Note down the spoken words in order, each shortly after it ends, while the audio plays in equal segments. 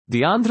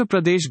The Andhra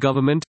Pradesh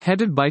government,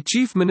 headed by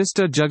Chief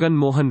Minister Jagan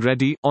Mohan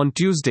Reddy, on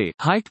Tuesday,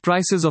 hiked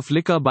prices of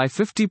liquor by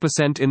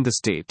 50% in the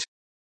state.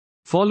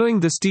 Following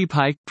the steep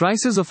hike,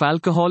 prices of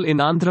alcohol in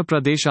Andhra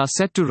Pradesh are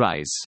set to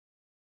rise.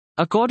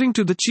 According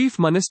to the Chief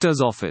Minister's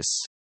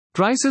office,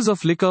 prices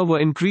of liquor were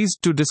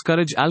increased to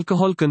discourage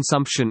alcohol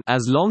consumption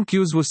as long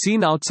queues were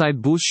seen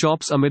outside booze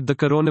shops amid the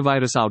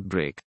coronavirus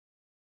outbreak.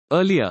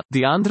 Earlier,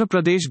 the Andhra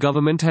Pradesh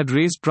government had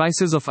raised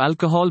prices of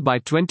alcohol by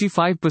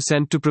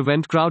 25% to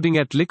prevent crowding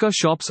at liquor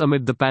shops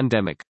amid the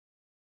pandemic.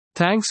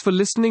 Thanks for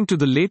listening to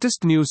the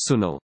latest news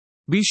Suno.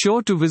 Be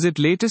sure to visit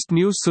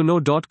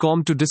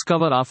latestnewssuno.com to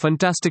discover our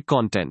fantastic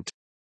content.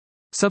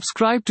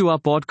 Subscribe to our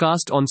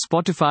podcast on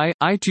Spotify,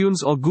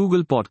 iTunes or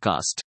Google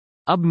Podcast.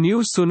 अब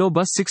news सुनो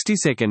बस 60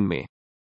 second में.